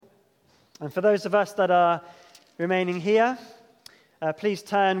And for those of us that are remaining here, please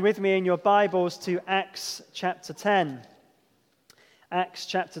turn with me in your Bibles to Acts chapter 10. Acts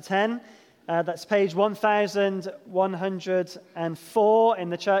chapter 10, that's page 1104 in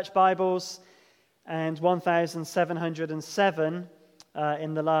the church Bibles and 1707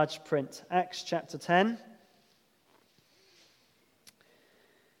 in the large print. Acts chapter 10.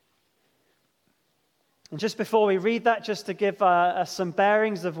 And just before we read that, just to give some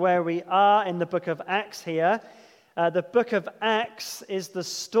bearings of where we are in the book of Acts here. The book of Acts is the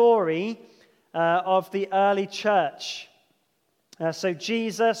story of the early church. So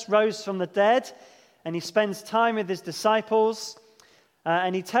Jesus rose from the dead, and he spends time with his disciples,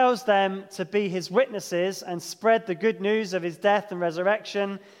 and he tells them to be his witnesses and spread the good news of his death and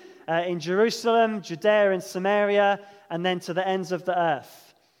resurrection in Jerusalem, Judea and Samaria, and then to the ends of the earth.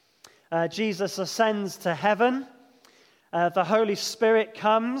 Jesus ascends to heaven. The Holy Spirit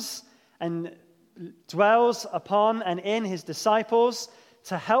comes and dwells upon and in his disciples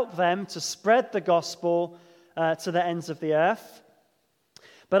to help them to spread the gospel to the ends of the earth.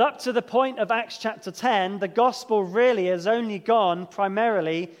 But up to the point of Acts chapter 10, the gospel really has only gone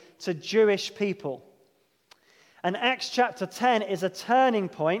primarily to Jewish people. And Acts chapter 10 is a turning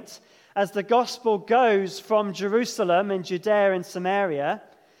point as the gospel goes from Jerusalem and Judea and Samaria.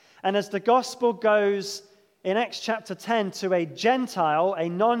 And as the gospel goes in Acts chapter 10 to a Gentile, a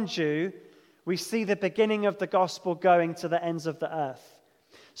non-Jew, we see the beginning of the gospel going to the ends of the earth.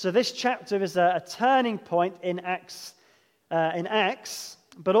 So this chapter is a turning point in Acts,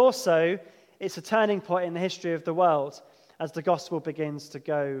 but also it's a turning point in the history of the world as the gospel begins to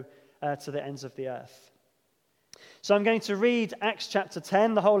go to the ends of the earth. So I'm going to read Acts chapter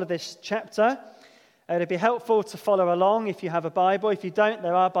 10, the whole of this chapter. It'd be helpful to follow along if you have a Bible. If you don't,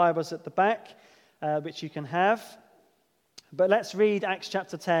 there are Bibles at the back, which you can have. But let's read Acts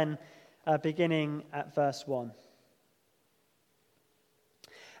chapter 10, beginning at verse 1.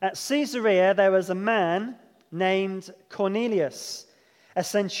 At Caesarea, there was a man named Cornelius, a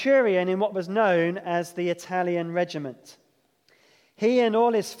centurion in what was known as the Italian regiment. He and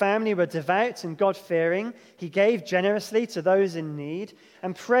all his family were devout and God-fearing. He gave generously to those in need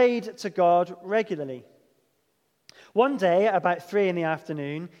and prayed to God regularly. One day, about 3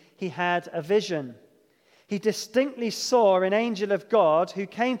 p.m, he had a vision. He distinctly saw an angel of God who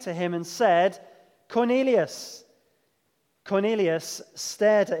came to him and said, "Cornelius." Cornelius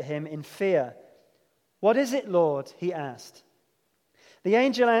stared at him in fear. "What is it, Lord?" he asked. The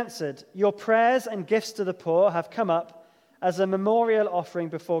angel answered, "Your prayers and gifts to the poor have come up as a memorial offering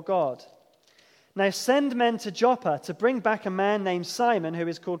before God. Now send men to Joppa to bring back a man named Simon who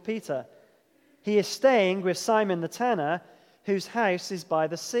is called Peter. He is staying with Simon the tanner, whose house is by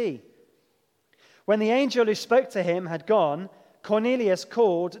the sea." When the angel who spoke to him had gone, Cornelius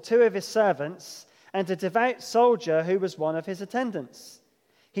called 2 of his servants and a devout soldier who was one of his attendants.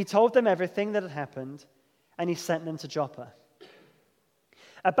 He told them everything that had happened, and he sent them to Joppa.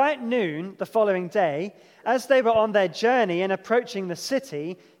 About noon the following day, as they were on their journey and approaching the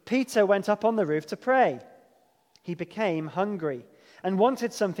city, Peter went up on the roof to pray. He became hungry and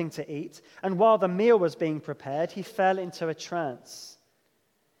wanted something to eat, and while the meal was being prepared, he fell into a trance.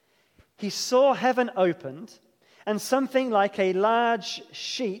 He saw heaven opened and something like a large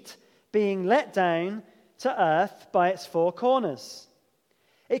sheet being let down to earth by its 4 corners.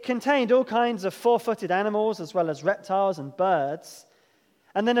 It contained all kinds of 4-footed animals as well as reptiles and birds.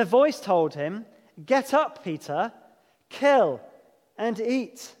 And then a voice told him, "Get up, Peter, kill and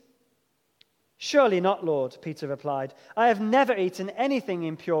eat." "Surely not, Lord," Peter replied. "I have never eaten anything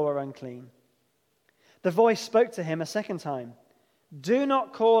impure or unclean." The voice spoke to him a second time. "Do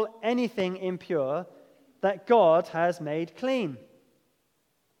not call anything impure that God has made clean."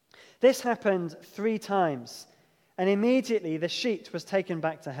 This happened 3 times, and immediately the sheet was taken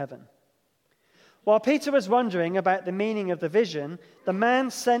back to heaven. While Peter was wondering about the meaning of the vision, the man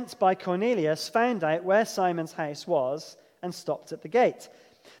sent by Cornelius found out where Simon's house was and stopped at the gate.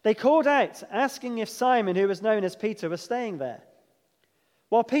 They called out, asking if Simon, who was known as Peter, was staying there.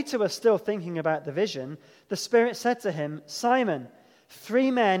 While Peter was still thinking about the vision, the Spirit said to him, "Simon,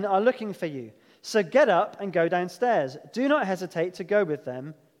 3 men are looking for you, so get up and go downstairs. Do not hesitate to go with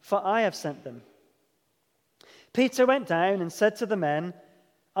them, for I have sent them." Peter went down and said to the men,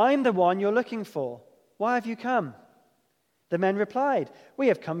 "I'm the one you're looking for. Why have you come?" The men replied, "We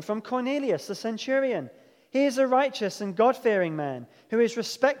have come from Cornelius, the centurion. He is a righteous and God-fearing man who is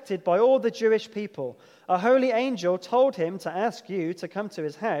respected by all the Jewish people. A holy angel told him to ask you to come to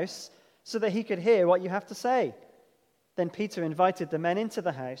his house so that he could hear what you have to say." Then Peter invited the men into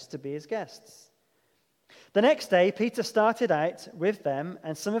the house to be his guests. The next day, Peter started out with them,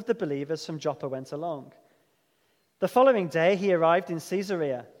 and some of the believers from Joppa went along. The following day, he arrived in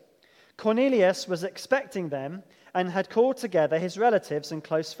Caesarea. Cornelius was expecting them and had called together his relatives and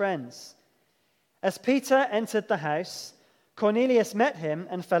close friends. As Peter entered the house, Cornelius met him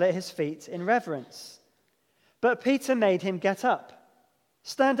and fell at his feet in reverence. But Peter made him get up.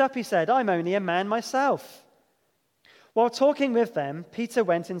 "Stand up," he said. "I'm only a man myself." While talking with them, Peter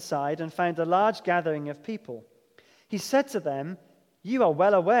went inside and found a large gathering of people. He said to them, "You are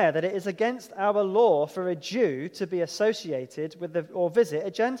well aware that it is against our law for a Jew to be associated with or visit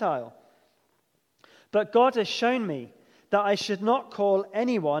a Gentile. But God has shown me that I should not call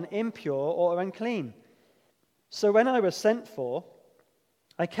anyone impure or unclean. So when I was sent for,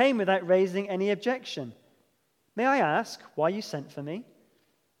 I came without raising any objection. May I ask why you sent for me?"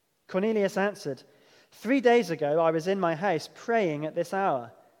 Cornelius answered, 3 days ago I was in my house praying at this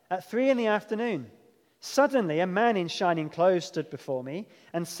hour, at 3 p.m. Suddenly a man in shining clothes stood before me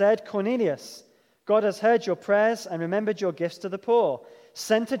and said, 'Cornelius, God has heard your prayers and remembered your gifts to the poor.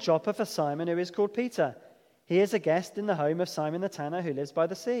 Send to Joppa for Simon, who is called Peter. He is a guest in the home of Simon the tanner, who lives by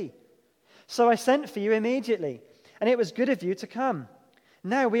the sea.' So I sent for you immediately, and it was good of you to come.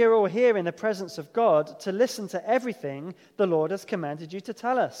 Now we are all here in the presence of God to listen to everything the Lord has commanded you to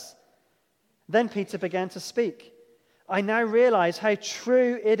tell us." Then Peter began to speak. "I now realize how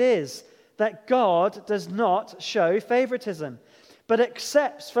true it is that God does not show favoritism, but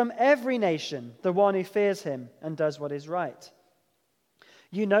accepts from every nation the one who fears him and does what is right.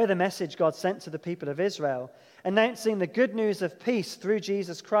 You know the message God sent to the people of Israel, announcing the good news of peace through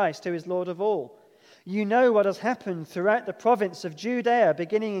Jesus Christ, who is Lord of all. You know what has happened throughout the province of Judea,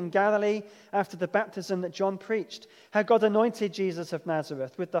 beginning in Galilee after the baptism that John preached, how God anointed Jesus of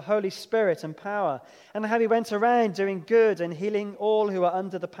Nazareth with the Holy Spirit and power, and how he went around doing good and healing all who are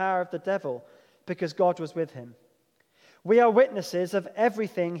under the power of the devil, because God was with him. We are witnesses of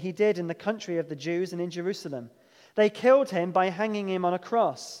everything he did in the country of the Jews and in Jerusalem. They killed him by hanging him on a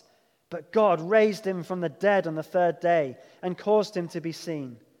cross, but God raised him from the dead on the 3rd day and caused him to be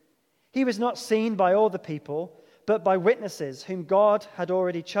seen. He was not seen by all the people, but by witnesses whom God had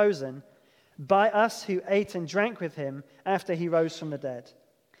already chosen, by us who ate and drank with him after he rose from the dead.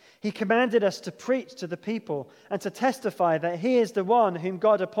 He commanded us to preach to the people and to testify that he is the one whom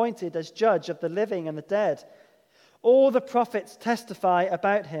God appointed as judge of the living and the dead. All the prophets testify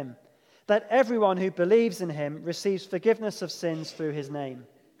about him, that everyone who believes in him receives forgiveness of sins through his name."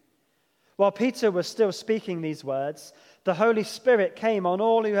 While Peter was still speaking these words, the Holy Spirit came on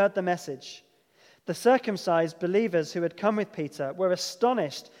all who heard the message. The circumcised believers who had come with Peter were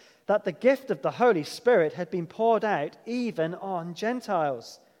astonished that the gift of the Holy Spirit had been poured out even on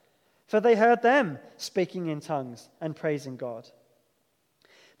Gentiles, for they heard them speaking in tongues and praising God.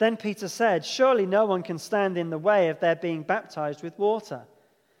 Then Peter said, "Surely no one can stand in the way of their being baptized with water.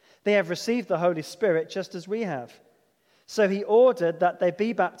 They have received the Holy Spirit just as we have." So he ordered that they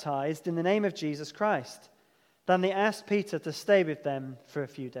be baptized in the name of Jesus Christ. Then they asked Peter to stay with them for a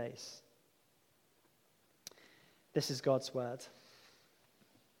few days. This is God's word.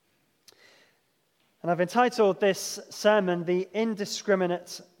 And I've entitled this sermon, The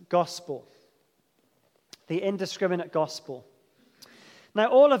Indiscriminate Gospel. The Indiscriminate Gospel. Now,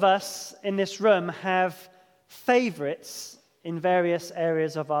 all of us in this room have favorites in various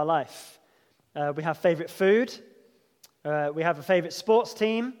areas of our life. We have favorite food. We have a favorite sports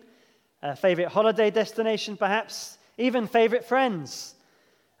team, a favorite holiday destination perhaps, even favorite friends.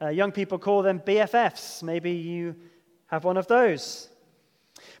 Young people call them BFFs. Maybe you have one of those.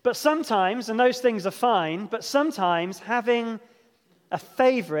 But sometimes, and those things are fine, but sometimes having a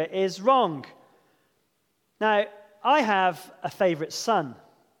favorite is wrong. Now, I have a favorite son.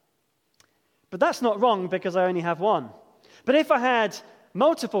 But that's not wrong because I only have one. But if I had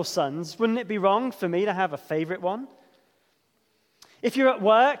multiple sons, wouldn't it be wrong for me to have a favorite one? If you're at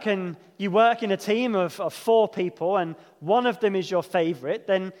work and you work in a team of 4 people and one of them is your favorite,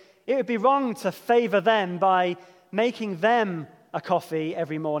 then it would be wrong to favor them by making them a coffee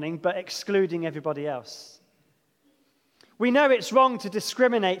every morning but excluding everybody else. We know it's wrong to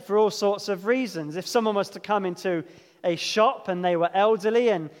discriminate for all sorts of reasons. If someone was to come into a shop and they were elderly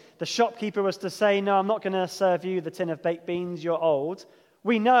and the shopkeeper was to say, "No, I'm not going to serve you the tin of baked beans, you're old,"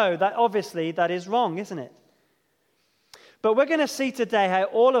 we know that obviously that is wrong, isn't it? But we're going to see today how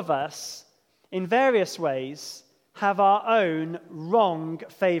all of us, in various ways, have our own wrong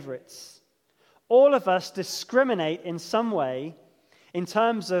favorites. All of us discriminate in some way in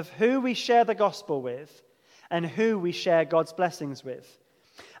terms of who we share the gospel with and who we share God's blessings with.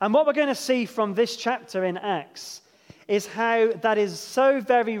 And what we're going to see from this chapter in Acts is how that is so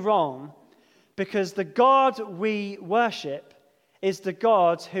very wrong, because the God we worship is the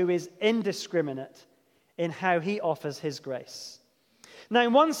God who is indiscriminate in how he offers his grace. Now,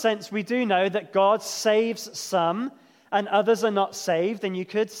 in one sense, we do know that God saves some and others are not saved. And you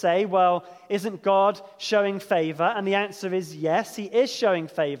could say, well, isn't God showing favor? And the answer is yes, he is showing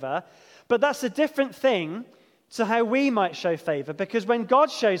favor. But that's a different thing to how we might show favor. Because when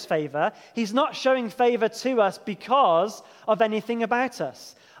God shows favor, he's not showing favor to us because of anything about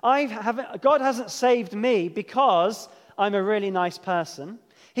us. God hasn't saved me because I'm a really nice person.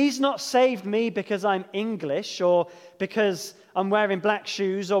 He's not saved me because I'm English or because I'm wearing black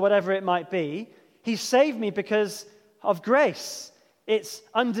shoes or whatever it might be. He's saved me because of grace. It's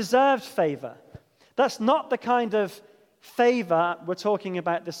undeserved favor. That's not the kind of favor we're talking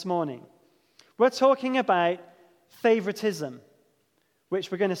about this morning. We're talking about favoritism,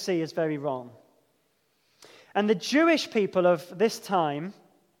 which we're going to see is very wrong. And the Jewish people of this time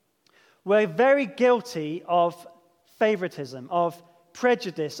were very guilty of favoritism, of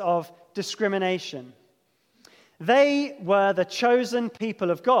prejudice, of discrimination. They were the chosen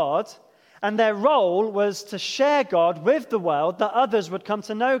people of God, and their role was to share God with the world that others would come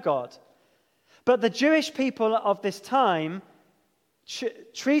to know God. But the Jewish people of this time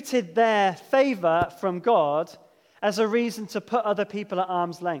treated their favor from God as a reason to put other people at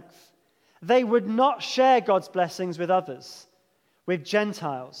arm's length. They would not share God's blessings with others, with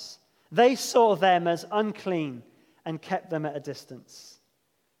Gentiles. They saw them as unclean and kept them at a distance.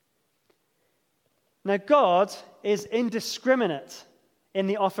 Now, God is indiscriminate in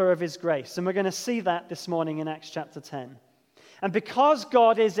the offer of his grace, and we're going to see that this morning in Acts chapter 10. And because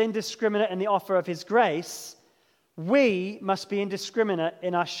God is indiscriminate in the offer of his grace, we must be indiscriminate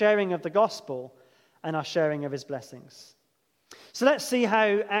in our sharing of the gospel and our sharing of his blessings. So let's see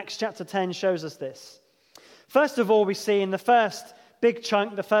how Acts chapter 10 shows us this. First of all, we see in the first big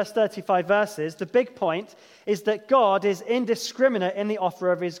chunk, the first 35 verses, the big point is that God is indiscriminate in the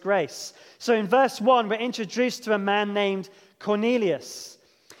offer of his grace. So in verse 1, we're introduced to a man named Cornelius.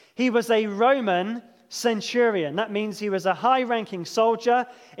 He was a Roman centurion. That means he was a high-ranking soldier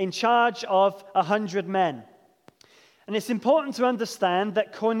in charge of 100 men. And it's important to understand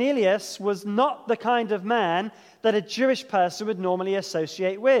that Cornelius was not the kind of man that a Jewish person would normally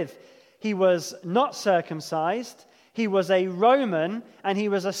associate with. He was not circumcised. He was a Roman, and he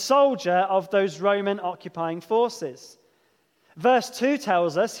was a soldier of those Roman occupying forces. Verse 2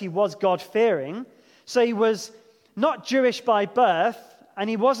 tells us he was God-fearing, so he was not Jewish by birth, and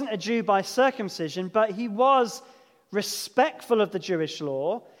he wasn't a Jew by circumcision, but he was respectful of the Jewish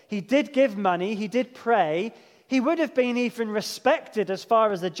law. He did give money, he did pray. He would have been even respected as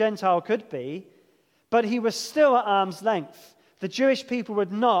far as a Gentile could be, but he was still at arm's length. The Jewish people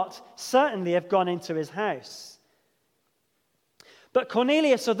would not certainly have gone into his house. But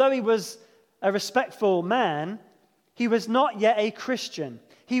Cornelius, although he was a respectful man, he was not yet a Christian.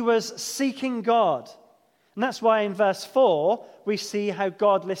 He was seeking God. And that's why in verse 4, we see how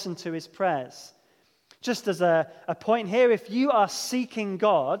God listened to his prayers. Just as a point here, if you are seeking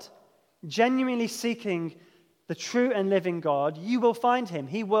God, genuinely seeking the true and living God, you will find him.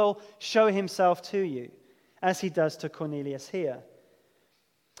 He will show himself to you, as he does to Cornelius here.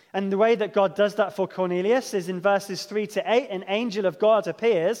 And the way that God does that for Cornelius is in verses 3 to 8, an angel of God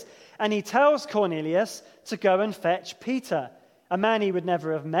appears, and he tells Cornelius to go and fetch Peter, a man he would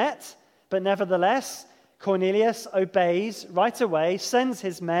never have met, but nevertheless, Cornelius obeys right away, sends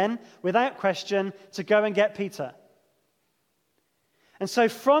his men without question to go and get Peter. And so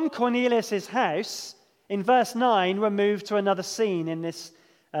from Cornelius' house, in verse 9, we're moved to another scene in this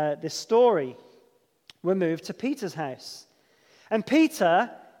story. We're moved to Peter's house. And Peter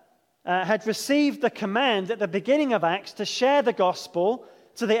had received the command at the beginning of Acts to share the gospel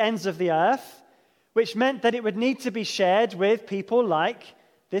to the ends of the earth, which meant that it would need to be shared with people like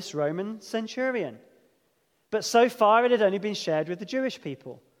this Roman centurion. But so far it had only been shared with the Jewish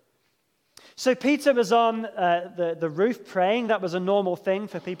people. So Peter was on the roof praying. That was a normal thing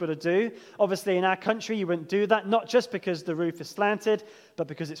for people to do. Obviously in our country you wouldn't do that, not just because the roof is slanted, but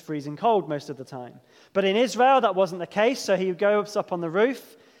because it's freezing cold most of the time. But in Israel that wasn't the case, so he goes up on the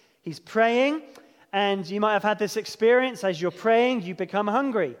roof. He's praying, and you might have had this experience. As you're praying, you become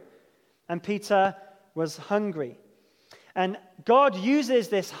hungry. And Peter was hungry. And God uses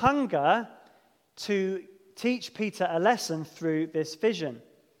this hunger to teach Peter a lesson through this vision.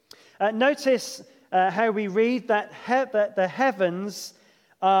 Notice how we read that the heavens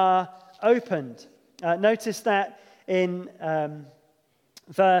are opened. Notice that in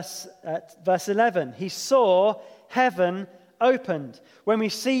verse 11. He saw heaven opened. When we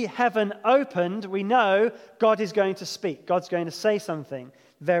see heaven opened, we know God is going to speak. God's going to say something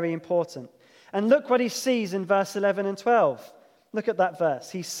very important. And look what he sees in verse 11 and 12. Look at that verse.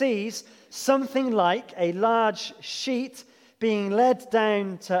 He sees something like a large sheet being led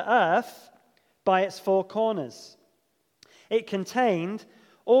down to earth by its four corners. It contained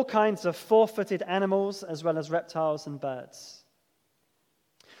all kinds of four-footed animals as well as reptiles and birds.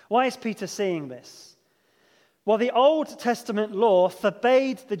 Why is Peter seeing this? Well, the Old Testament law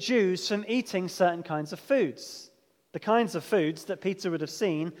forbade the Jews from eating certain kinds of foods, the kinds of foods that Peter would have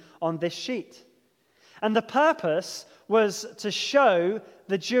seen on this sheet. And the purpose was to show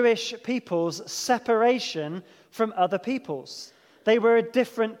the Jewish people's separation from other peoples. They were a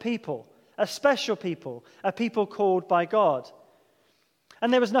different people, a special people, a people called by God.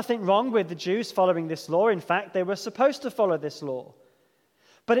 And there was nothing wrong with the Jews following this law. In fact, they were supposed to follow this law.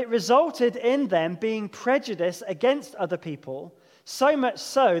 But it resulted in them being prejudiced against other people, so much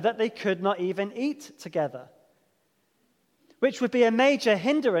so that they could not even eat together, which would be a major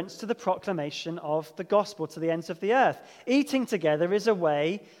hindrance to the proclamation of the gospel to the ends of the earth. Eating together is a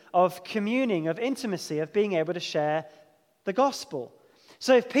way of communing, of intimacy, of being able to share the gospel.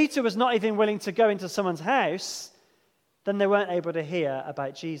 So if Peter was not even willing to go into someone's house, then they weren't able to hear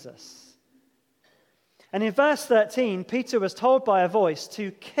about Jesus. And in verse 13, Peter was told by a voice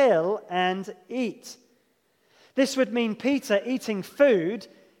to kill and eat. This would mean Peter eating food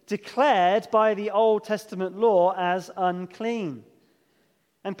declared by the Old Testament law as unclean.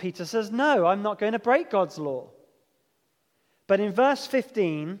 And Peter says, no, I'm not going to break God's law. But in verse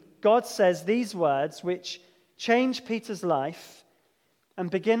 15, God says these words which change Peter's life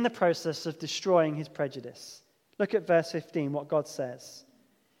and begin the process of destroying his prejudice. Look at verse 15, what God says.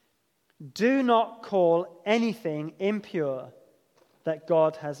 Do not call anything impure that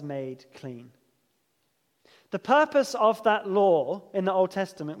God has made clean. The purpose of that law in the Old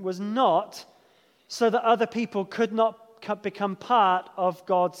Testament was not so that other people could not become part of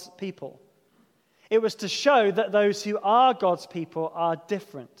God's people. It was to show that those who are God's people are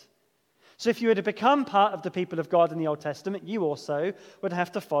different. So if you were to become part of the people of God in the Old Testament, you also would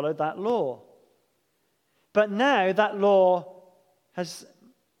have to follow that law. But now that law has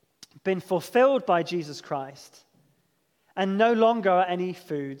been fulfilled by Jesus Christ, and no longer are any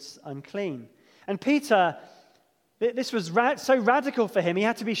foods unclean. And Peter, this was so radical for him, he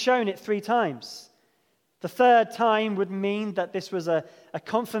had to be shown it 3 times. The third time would mean that this was a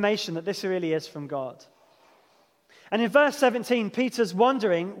confirmation that this really is from God. And in verse 17, Peter's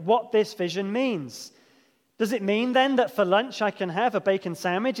wondering what this vision means. Does it mean then that for lunch I can have a bacon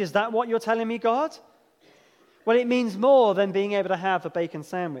sandwich? Is that what you're telling me, God? Well, it means more than being able to have a bacon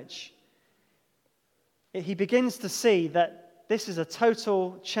sandwich. He begins to see that this is a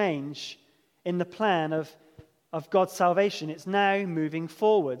total change in the plan of God's salvation. It's now moving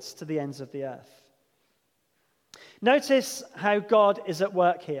forwards to the ends of the earth. Notice how God is at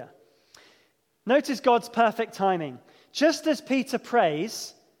work here. Notice God's perfect timing. Just as Peter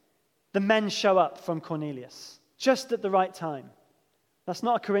prays, the men show up from Cornelius, just at the right time. That's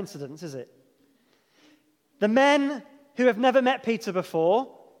not a coincidence, is it? The men who have never met Peter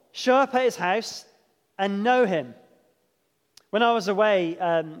before show up at his house and know him. When I was away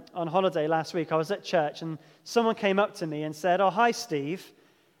on holiday last week, I was at church and someone came up to me and said, "Oh, hi, Steve."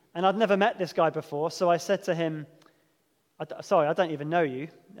 And I'd never met this guy before, so I said to him, "Sorry, I don't even know you.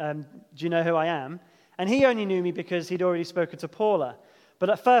 Do you know who I am?" And he only knew me because he'd already spoken to Paula. But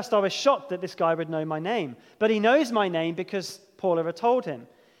at first I was shocked that this guy would know my name. But he knows my name because Paula had told him.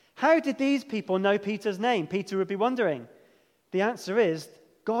 How did these people know Peter's name? Peter would be wondering. The answer is,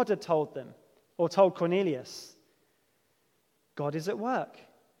 God had told them, or told Cornelius. God is at work.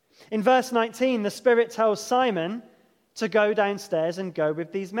 In verse 19, the Spirit tells Simon to go downstairs and go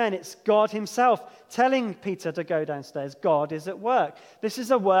with these men. It's God himself telling Peter to go downstairs. God is at work. This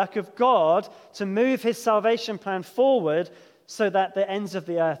is a work of God to move his salvation plan forward so that the ends of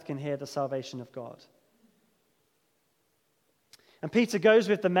the earth can hear the salvation of God. And Peter goes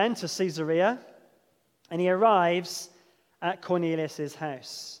with the men to Caesarea, and he arrives at Cornelius'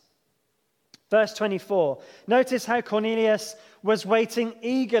 house. Verse 24. Notice how Cornelius was waiting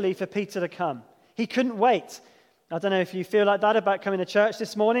eagerly for Peter to come. He couldn't wait. I don't know if you feel like that about coming to church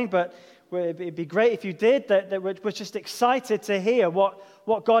this morning, but it'd be great if you did, that we're just excited to hear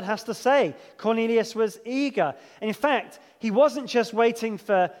what God has to say. Cornelius was eager. And in fact, he wasn't just waiting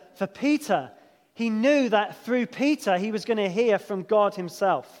for Peter. He knew that through Peter, he was going to hear from God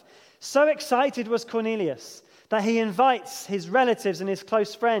himself. So excited was Cornelius that he invites his relatives and his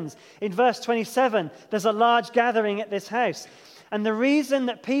close friends. In verse 27, there's a large gathering at this house. And the reason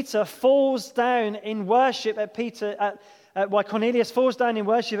that Peter falls down in worship why Cornelius falls down in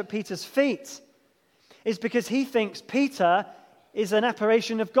worship at Peter's feet is because he thinks Peter is an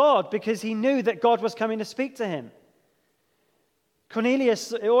apparition of God because he knew that God was coming to speak to him.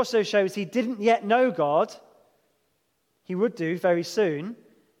 Cornelius, it also shows he didn't yet know God. He would do very soon.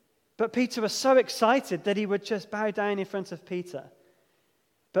 But Peter was so excited that he would just bow down in front of Peter.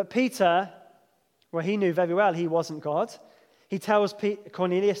 But Peter, well, he knew very well he wasn't God. He tells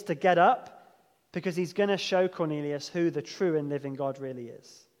Cornelius to get up because he's going to show Cornelius who the true and living God really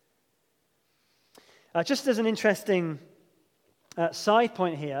is. Just as an interesting side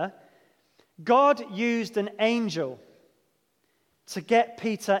point here, God used an angel to get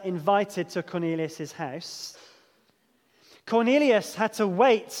Peter invited to Cornelius' house. Cornelius had to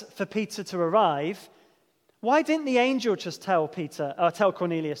wait for Peter to arrive. Why didn't the angel just tell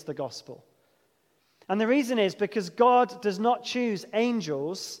Cornelius the gospel? And the reason is because God does not choose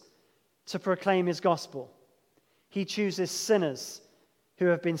angels to proclaim his gospel. He chooses sinners who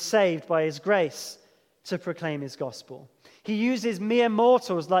have been saved by his grace to proclaim his gospel. He uses mere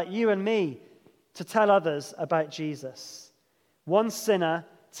mortals like you and me to tell others about Jesus. One sinner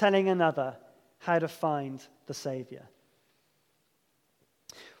telling another how to find the Savior.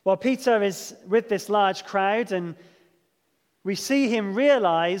 Well, Peter is with this large crowd, and we see him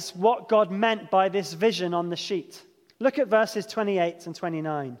realize what God meant by this vision on the sheet. Look at verses 28 and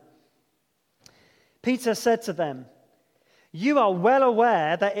 29. Peter said to them, "You are well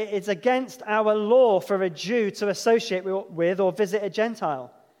aware that it is against our law for a Jew to associate with or visit a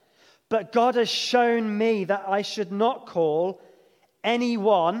Gentile. But God has shown me that I should not call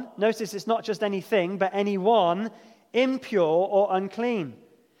anyone," notice it's not just anything, but anyone, "impure or unclean.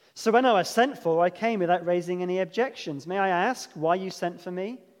 So when I was sent for, I came without raising any objections. May I ask why you sent for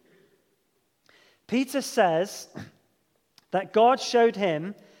me?" Peter says that God showed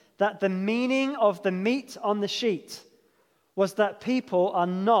him that the meaning of the meat on the sheet was that people are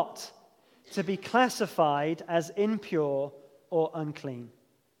not to be classified as impure or unclean.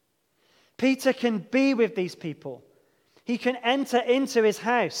 Peter can be with these people. He can enter into his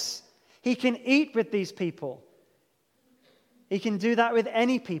house. He can eat with these people. He can do that with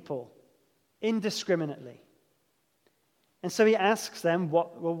any people, indiscriminately. And so he asks them,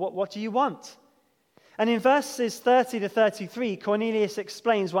 what do you want? And in verses 30 to 33, Cornelius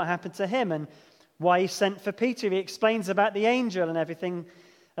explains what happened to him and why he sent for Peter. He explains about the angel and everything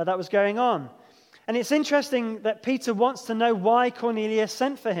that was going on. And it's interesting that Peter wants to know why Cornelius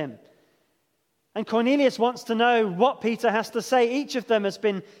sent for him. And Cornelius wants to know what Peter has to say. Each of them has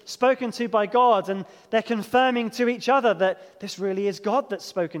been spoken to by God, and they're confirming to each other that this really is God that's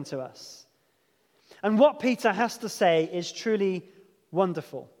spoken to us. And what Peter has to say is truly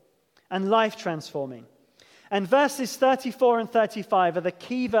wonderful and life-transforming. And verses 34 and 35 are the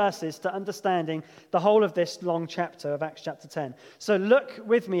key verses to understanding the whole of this long chapter of Acts chapter 10. So look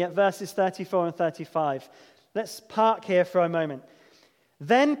with me at verses 34 and 35. Let's park here for a moment.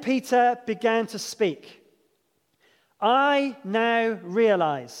 Then Peter began to speak. "I now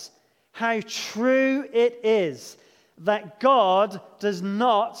realize how true it is that God does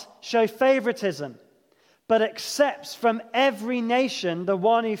not show favoritism, but accepts from every nation the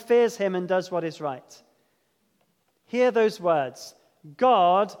one who fears him and does what is right." Hear those words.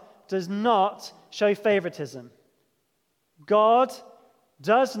 God does not show favoritism. God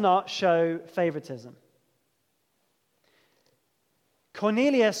does not show favoritism.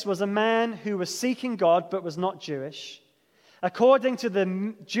 Cornelius was a man who was seeking God but was not Jewish. According to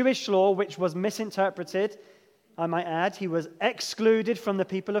the Jewish law, which was misinterpreted, I might add, he was excluded from the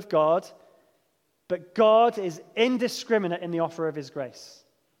people of God. But God is indiscriminate in the offer of his grace.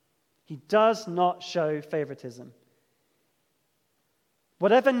 He does not show favoritism.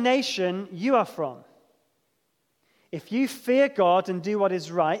 Whatever nation you are from, if you fear God and do what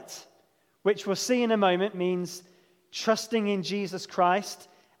is right, which we'll see in a moment means trusting in Jesus Christ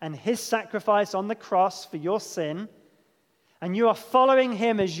and his sacrifice on the cross for your sin, and you are following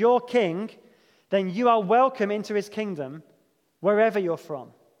him as your king, then you are welcome into his kingdom wherever you're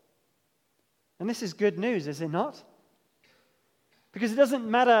from. And this is good news, is it not? Because it doesn't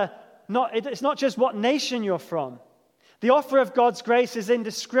matter, it's not just what nation you're from. The offer of God's grace is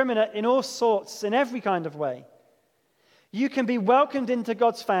indiscriminate in all sorts, in every kind of way. You can be welcomed into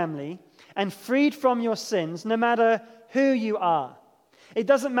God's family and freed from your sins no matter who you are. It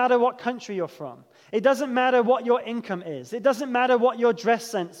doesn't matter what country you're from. It doesn't matter what your income is. It doesn't matter what your dress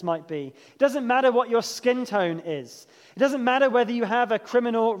sense might be. It doesn't matter what your skin tone is. It doesn't matter whether you have a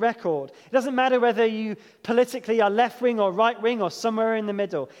criminal record. It doesn't matter whether you politically are left-wing or right-wing or somewhere in the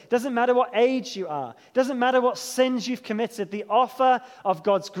middle. It doesn't matter what age you are. It doesn't matter what sins you've committed. The offer of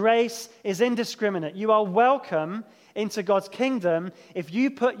God's grace is indiscriminate. You are welcome into God's kingdom if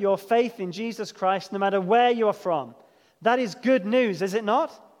you put your faith in Jesus Christ, no matter where you're from. That is good news, is it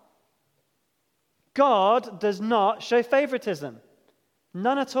not? God does not show favoritism.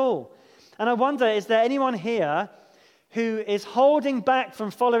 None at all. And I wonder, is there anyone here who is holding back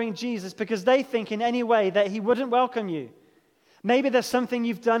from following Jesus because they think in any way that he wouldn't welcome you? Maybe there's something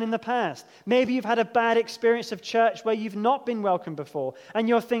you've done in the past. Maybe you've had a bad experience of church where you've not been welcomed before, and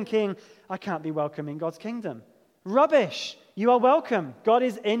you're thinking, I can't be welcome in God's kingdom. Rubbish. You are welcome. God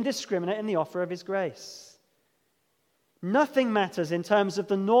is indiscriminate in the offer of his grace. Nothing matters in terms of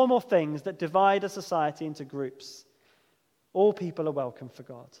the normal things that divide a society into groups. All people are welcome for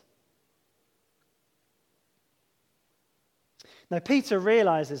God. Now, Peter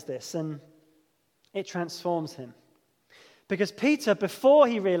realizes this, and it transforms him. Because Peter, before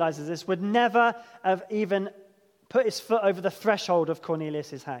he realizes this, would never have even put his foot over the threshold of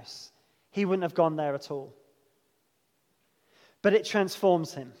Cornelius' house. He wouldn't have gone there at all. But it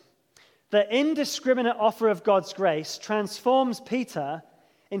transforms him. The indiscriminate offer of God's grace transforms Peter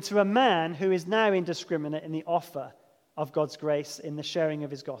into a man who is now indiscriminate in the offer of God's grace in the sharing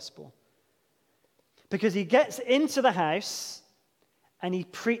of his gospel. Because he gets into the house and he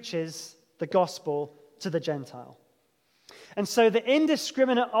preaches the gospel to the Gentile. And so the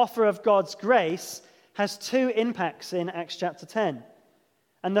indiscriminate offer of God's grace has two impacts in Acts chapter 10.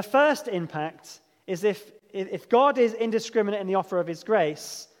 And the first impact is if God is indiscriminate in the offer of his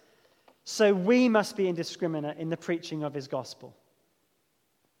grace, so we must be indiscriminate in the preaching of his gospel.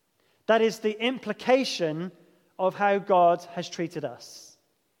 That is the implication of how God has treated us.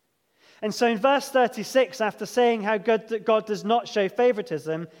 And so in verse 36, after saying how God does not show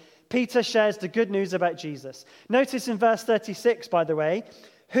favoritism, Peter shares the good news about Jesus. Notice in verse 36, by the way,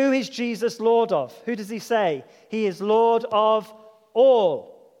 who is Jesus Lord of? Who does he say? He is Lord of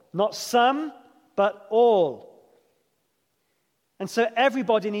all. Not some, but all. And so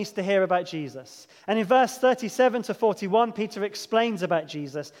everybody needs to hear about Jesus. And in verse 37 to 41, Peter explains about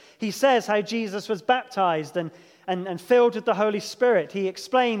Jesus. He says how Jesus was baptized and filled with the Holy Spirit. He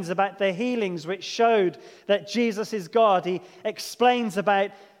explains about the healings which showed that Jesus is God. He explains about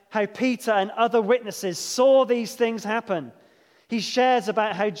how Peter and other witnesses saw these things happen. He shares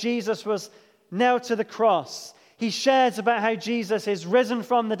about how Jesus was nailed to the cross. He shares about how Jesus is risen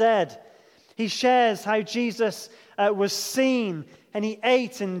from the dead. He shares how Jesus was seen and he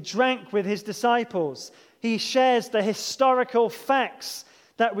ate and drank with his disciples. He shares the historical facts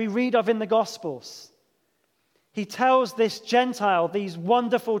that we read of in the Gospels. He tells this Gentile these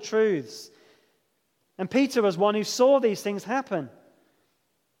wonderful truths. And Peter was one who saw these things happen.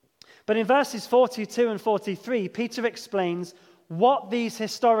 But in verses 42 and 43, Peter explains what these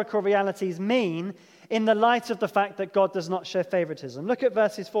historical realities mean in the light of the fact that God does not show favoritism. Look at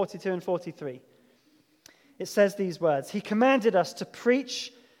verses 42 and 43. It says these words, "He commanded us to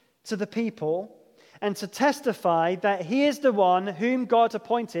preach to the people and to testify that he is the one whom God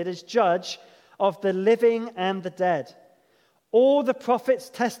appointed as judge of the living and the dead. All the prophets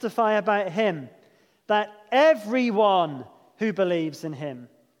testify about him, that everyone who believes in him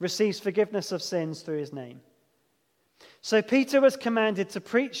receives forgiveness of sins through his name." So Peter was commanded to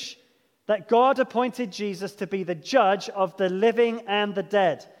preach that God appointed Jesus to be the judge of the living and the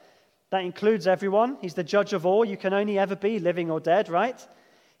dead. That includes everyone. He's the judge of all. You can only ever be living or dead, right?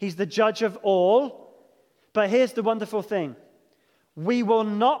 He's the judge of all. But here's the wonderful thing. We will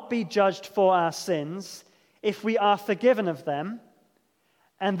not be judged for our sins if we are forgiven of them.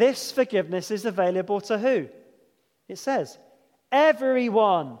 And this forgiveness is available to who? It says,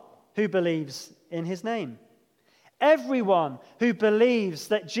 everyone who believes in his name. Everyone who believes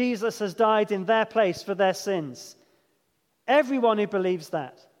that Jesus has died in their place for their sins. Everyone who believes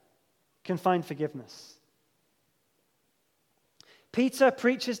that can find forgiveness. Peter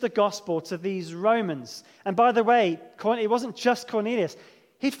preaches the gospel to these Romans. And by the way, it wasn't just Cornelius.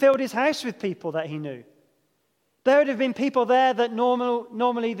 He filled his house with people that he knew. There would have been people there that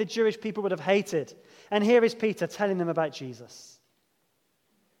normally the Jewish people would have hated. And here is Peter telling them about Jesus.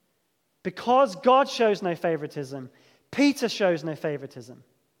 Because God shows no favoritism, Peter shows no favoritism.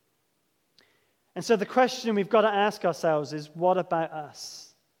 And so the question we've got to ask ourselves is, what about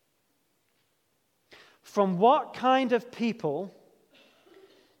us? From what kind of people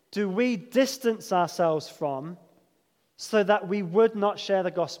do we distance ourselves from so that we would not share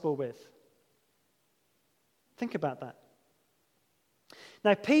the gospel with? Think about that.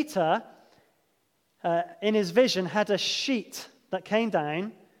 Now, Peter, in his vision, had a sheet that came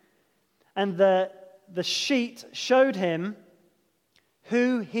down, and the sheet showed him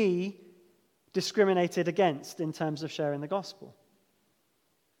who he discriminated against in terms of sharing the gospel.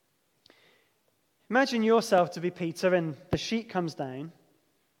 Imagine yourself to be Peter, and the sheet comes down.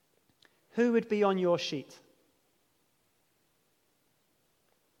 Who would be on your sheet?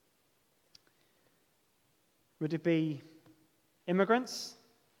 Would it be immigrants?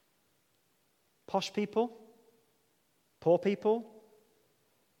 Posh people? Poor people?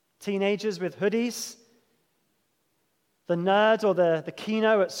 Teenagers with hoodies? The nerd or the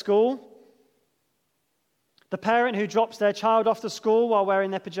kino at school? The parent who drops their child off to school while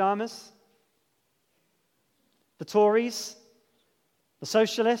wearing their pajamas? The Tories? The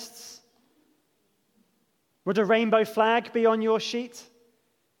socialists? Would a rainbow flag be on your sheet?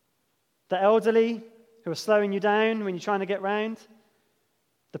 The elderly who are slowing you down when you're trying to get round?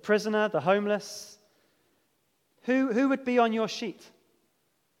 The prisoner, the homeless? Who would be on your sheet?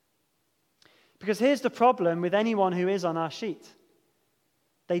 Because here's the problem with anyone who is on our sheet.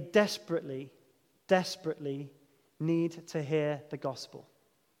 They desperately, desperately need to hear the gospel.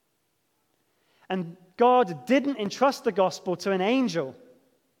 And God didn't entrust the gospel to an angel.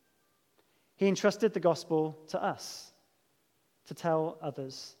 He entrusted the gospel to us to tell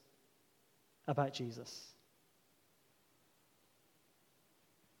others about Jesus.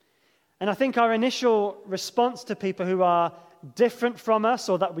 And I think our initial response to people who are different from us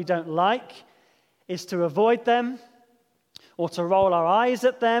or that we don't like is to avoid them or to roll our eyes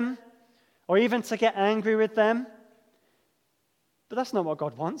at them or even to get angry with them. But that's not what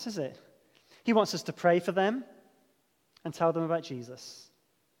God wants, is it? He wants us to pray for them and tell them about Jesus.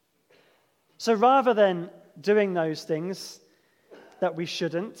 So rather than doing those things that we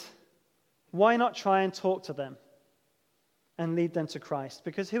shouldn't, why not try and talk to them and lead them to Christ?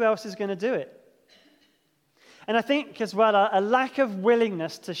 Because who else is going to do it? And I think as well, a lack of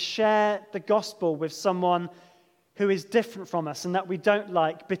willingness to share the gospel with someone who is different from us and that we don't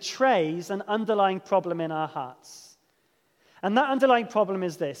like betrays an underlying problem in our hearts. And that underlying problem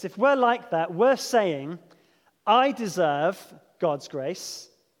is this. If we're like that, we're saying, I deserve God's grace,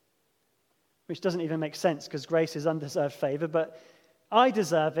 which doesn't even make sense because grace is undeserved favor, but I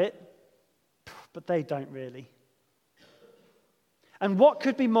deserve it, but they don't really. And what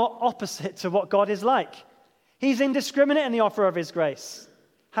could be more opposite to what God is like? He's indiscriminate in the offer of his grace.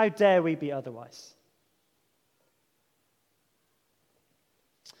 How dare we be otherwise?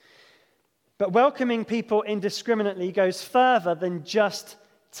 But welcoming people indiscriminately goes further than just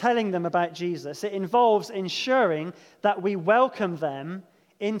telling them about Jesus. It involves ensuring that we welcome them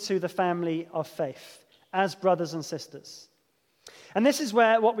into the family of faith as brothers and sisters. And this is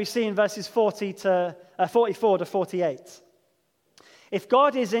where what we see in verses 44 to 48. If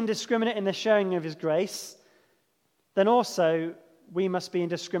God is indiscriminate in the sharing of his grace, then also we must be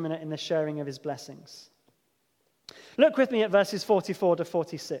indiscriminate in the sharing of his blessings. Look with me at verses 44 to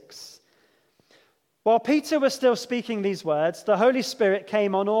 46. While Peter was still speaking these words, the Holy Spirit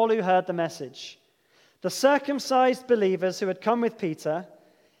came on all who heard the message. The circumcised believers who had come with Peter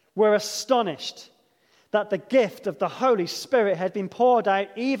were astonished that the gift of the Holy Spirit had been poured out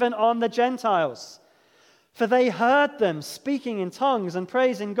even on the Gentiles, for they heard them speaking in tongues and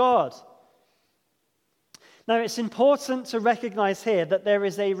praising God. Now, it's important to recognize here that there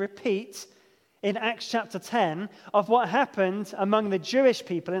is a repeat in Acts chapter 10 of what happened among the Jewish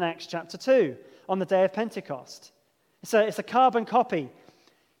people in Acts chapter 2 on the day of Pentecost. It's a carbon copy.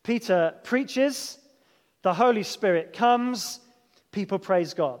 Peter preaches, the Holy Spirit comes, people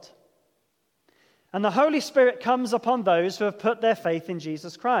praise God. And the Holy Spirit comes upon those who have put their faith in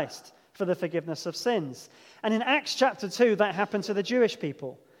Jesus Christ for the forgiveness of sins. And in Acts chapter 2, that happened to the Jewish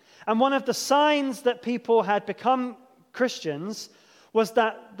people. And one of the signs that people had become Christians was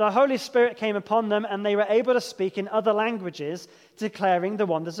that the Holy Spirit came upon them and they were able to speak in other languages, declaring the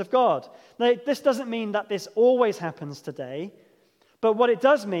wonders of God. Now, this doesn't mean that this always happens today, but what it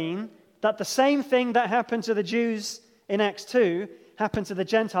does mean that the same thing that happened to the Jews in Acts 2 happened to the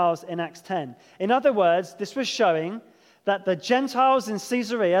Gentiles in Acts 10. In other words, this was showing that the Gentiles in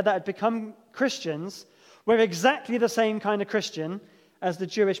Caesarea that had become Christians were exactly the same kind of Christian as the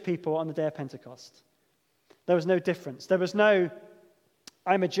Jewish people on the day of Pentecost. There was no difference. There was no,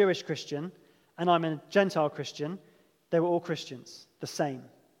 I'm a Jewish Christian and I'm a Gentile Christian. They were all Christians, the same.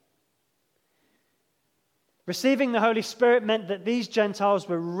 Receiving the Holy Spirit meant that these Gentiles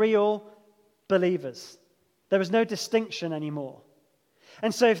were real believers. There was no distinction anymore.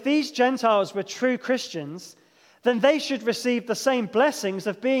 And so if these Gentiles were true Christians, then they should receive the same blessings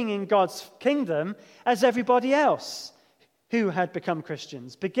of being in God's kingdom as everybody else who had become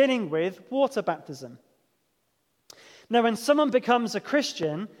Christians, beginning with water baptism. Now, when someone becomes a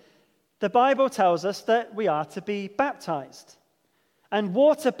Christian, the Bible tells us that we are to be baptized. And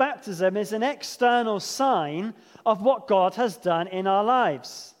water baptism is an external sign of what God has done in our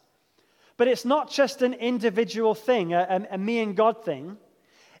lives. But it's not just an individual thing, a me and God thing.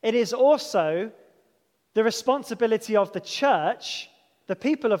 It is also the responsibility of the church, the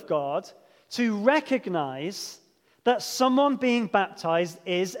people of God, to recognize that someone being baptized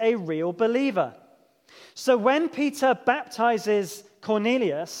is a real believer. So when Peter baptizes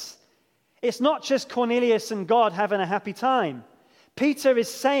Cornelius, it's not just Cornelius and God having a happy time. Peter is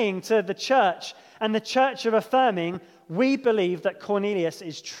saying to the church, and the church are affirming, we believe that Cornelius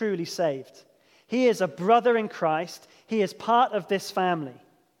is truly saved. He is a brother in Christ. He is part of this family.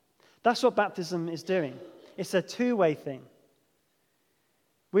 That's what baptism is doing. It's a two-way thing.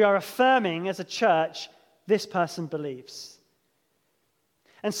 We are affirming as a church, this person believes.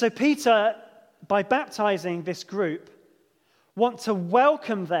 And so Peter, by baptizing this group, wants to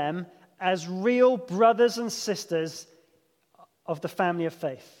welcome them as real brothers and sisters of the family of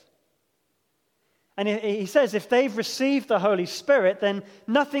faith. And he says if they've received the Holy Spirit, then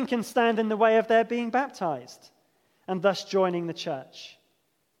nothing can stand in the way of their being baptized and thus joining the church.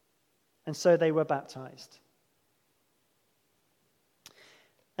 And so they were baptized.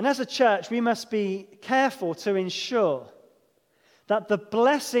 And as a church, we must be careful to ensure that the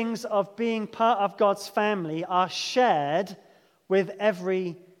blessings of being part of God's family are shared with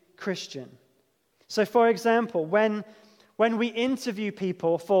every Christian. So, for example, when we interview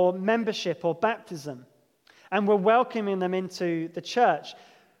people for membership or baptism and we're welcoming them into the church,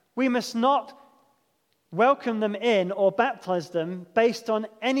 we must not welcome them in or baptize them based on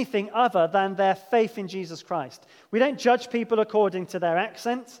anything other than their faith in Jesus Christ. We don't judge people according to their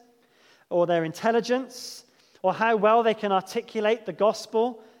accent or their intelligence or how well they can articulate the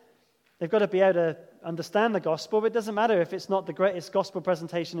gospel. They've got to be able to understand the gospel, but it doesn't matter if it's not the greatest gospel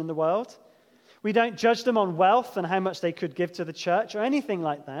presentation in the world. We don't judge them on wealth and how much they could give to the church or anything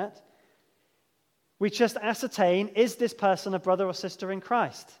like that. We just ascertain, is this person a brother or sister in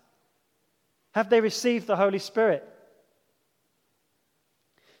Christ? Have they received the Holy Spirit?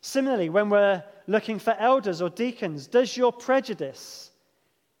 Similarly, when we're looking for elders or deacons, does your prejudice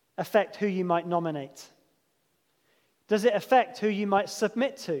affect who you might nominate? Does it affect who you might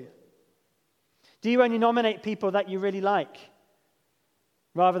submit to? Do you only nominate people that you really like,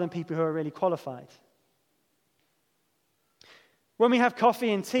 rather than people who are really qualified? When we have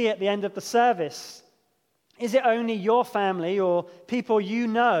coffee and tea at the end of the service, is it only your family or people you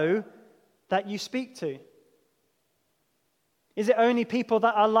know that you speak to? Is it only people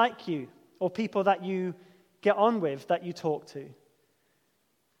that are like you or people that you get on with that you talk to?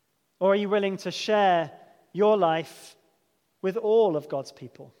 Or are you willing to share your life with all of God's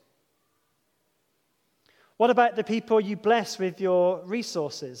people? What about the people you bless with your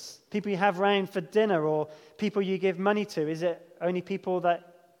resources? People you have round for dinner or people you give money to? Is it only people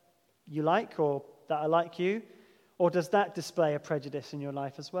that you like or that are like you? Or does that display a prejudice in your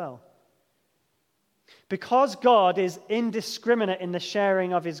life as well? Because God is indiscriminate in the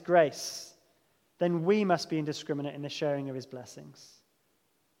sharing of his grace, then we must be indiscriminate in the sharing of his blessings.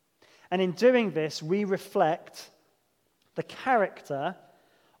 And in doing this, we reflect the character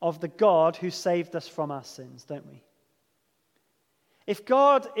of the God who saved us from our sins, don't we? If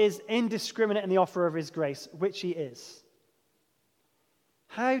God is indiscriminate in the offer of his grace, which he is,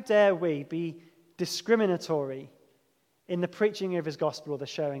 how dare we be discriminatory in the preaching of his gospel or the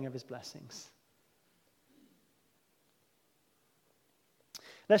sharing of his blessings?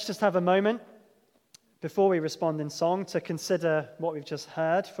 Let's just have a moment before we respond in song to consider what we've just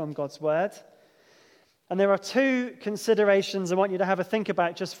heard from God's word. And there are two considerations I want you to have a think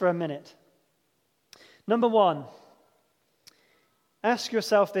about just for a minute. Number one, ask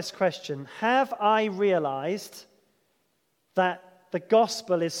yourself this question: have I realized that the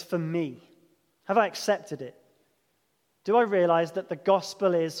gospel is for me? Have I accepted it? Do I realize that the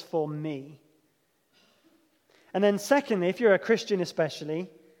gospel is for me? And then secondly, if you're a Christian especially,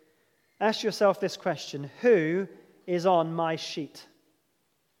 ask yourself this question: who is on my sheet?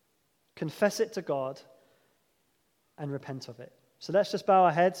 Confess it to God and repent of it. So let's just bow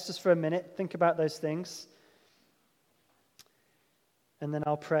our heads just for a minute, think about those things, and then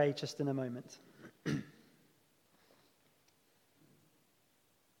I'll pray just in a moment.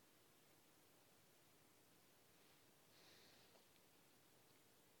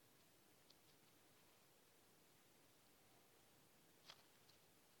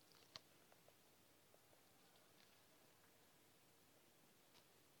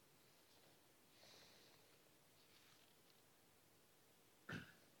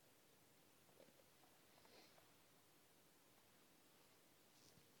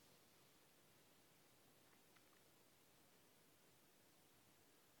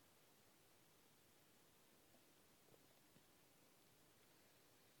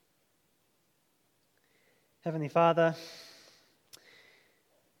 Heavenly Father,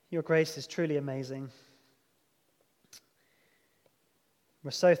 your grace is truly amazing.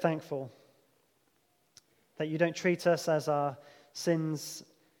 We're so thankful that you don't treat us as our sins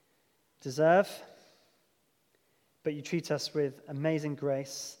deserve, but you treat us with amazing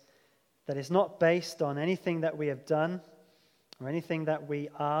grace that is not based on anything that we have done or anything that we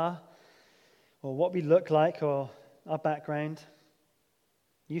are or what we look like or our background.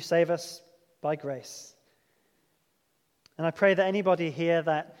 You save us by grace. And I pray that anybody here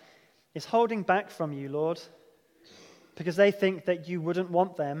that is holding back from you, Lord, because they think that you wouldn't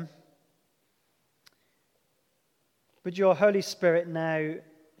want them, would your Holy Spirit now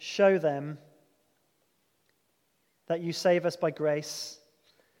show them that you save us by grace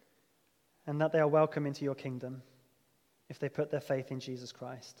and that they are welcome into your kingdom if they put their faith in Jesus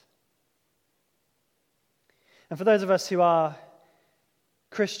Christ. And for those of us who are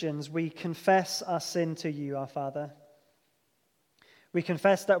Christians, we confess our sin to you, our Father. We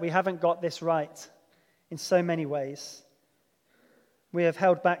confess that we haven't got this right in so many ways. We have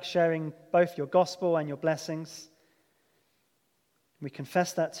held back sharing both your gospel and your blessings. We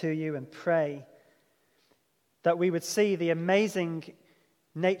confess that to you and pray that we would see the amazing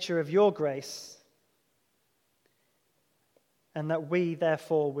nature of your grace and that we,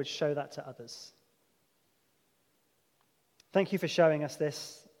 therefore, would show that to others. Thank you for showing us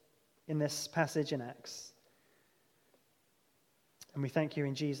this in this passage in Acts. And we thank you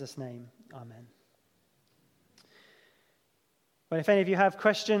in Jesus' name. Amen. Well, if any of you have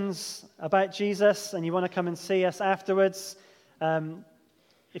questions about Jesus and you want to come and see us afterwards,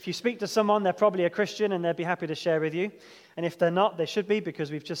 if you speak to someone, they're probably a Christian and they'd be happy to share with you. And if they're not, they should be,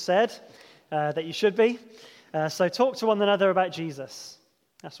 because we've just said that you should be. So talk to one another about Jesus.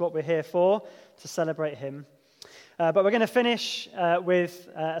 That's what we're here for, to celebrate him. But we're going to finish with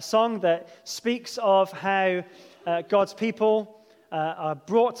a song that speaks of how God's people are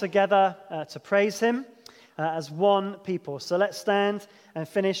brought together to praise him as one people. So let's stand and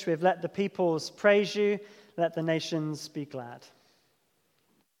finish with "Let the Peoples Praise You, Let the Nations Be Glad."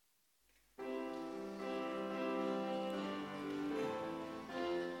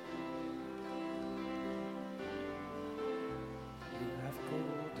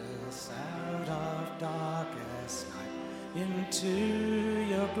 Into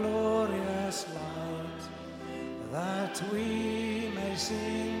your glorious light, that we may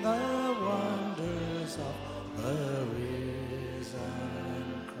sing the wonders of the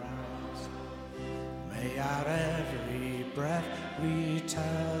risen Christ. May our every breath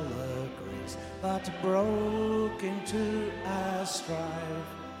retell the grace that broke into our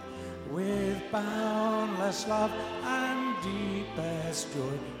strife, with boundless love and deepest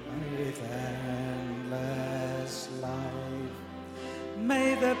joy, with endless life.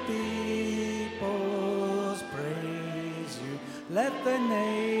 May the peoples praise you, let the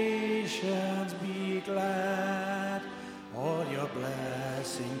nations be glad. All your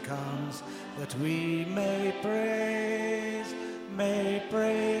blessing comes, that we may praise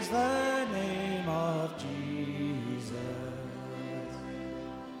the name of Jesus.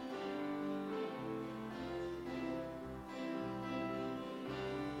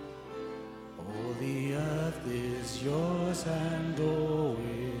 All the earth is yours and all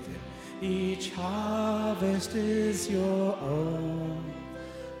within, each harvest is your own,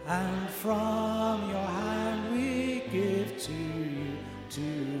 and from your hand we give to you to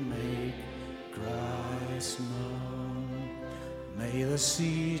make Christ known. May the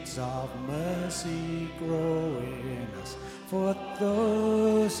seeds of mercy grow in us for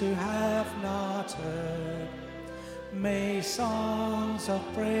those who have not heard. May songs of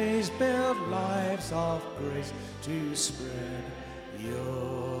praise build lives of grace to spread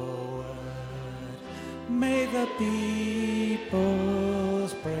your word. May the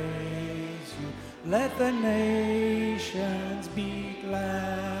peoples praise you, let the nations be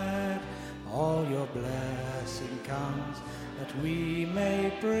glad. All your blessing comes, that we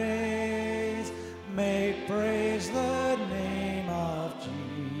may praise the name of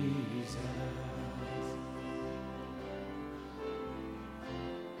Jesus.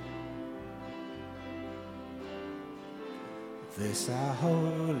 This our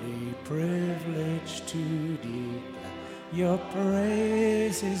holy privilege to declare your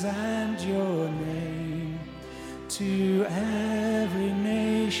praises and your name to every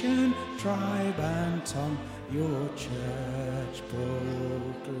nation, tribe and tongue your church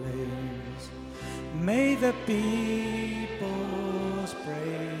proclaims. May the peoples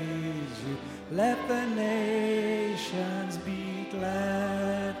praise you, let the nations be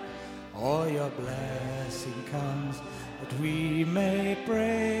glad. All your blessing comes, that we may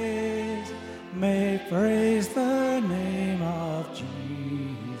praise the name of Jesus.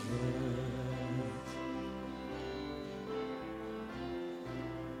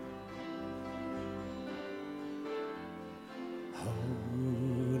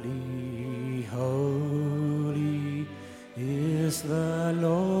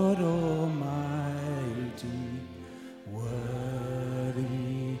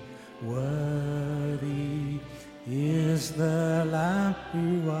 Lamb who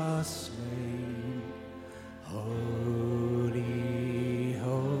was slain. Holy,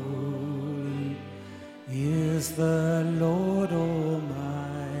 holy is the Lord Almighty.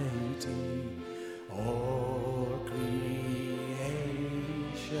 All creation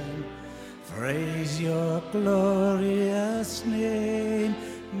praise your glorious name.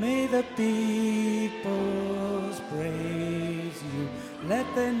 May the peoples praise you. Let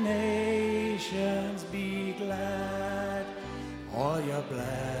the nations be glad. All your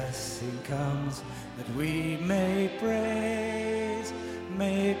blessing comes that we may praise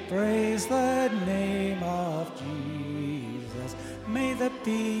the name of Jesus. May the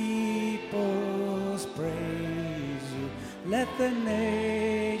peoples praise you. Let the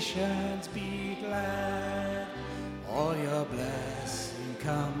nations be glad. All your blessing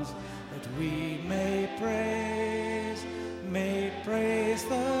comes that we may praise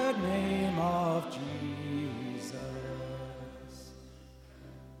the name of Jesus.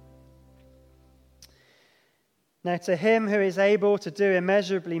 Now to him who is able to do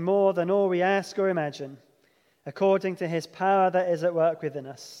immeasurably more than all we ask or imagine, according to his power that is at work within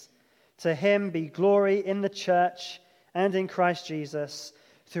us, to him be glory in the church and in Christ Jesus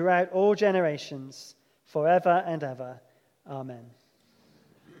throughout all generations, forever and ever. Amen.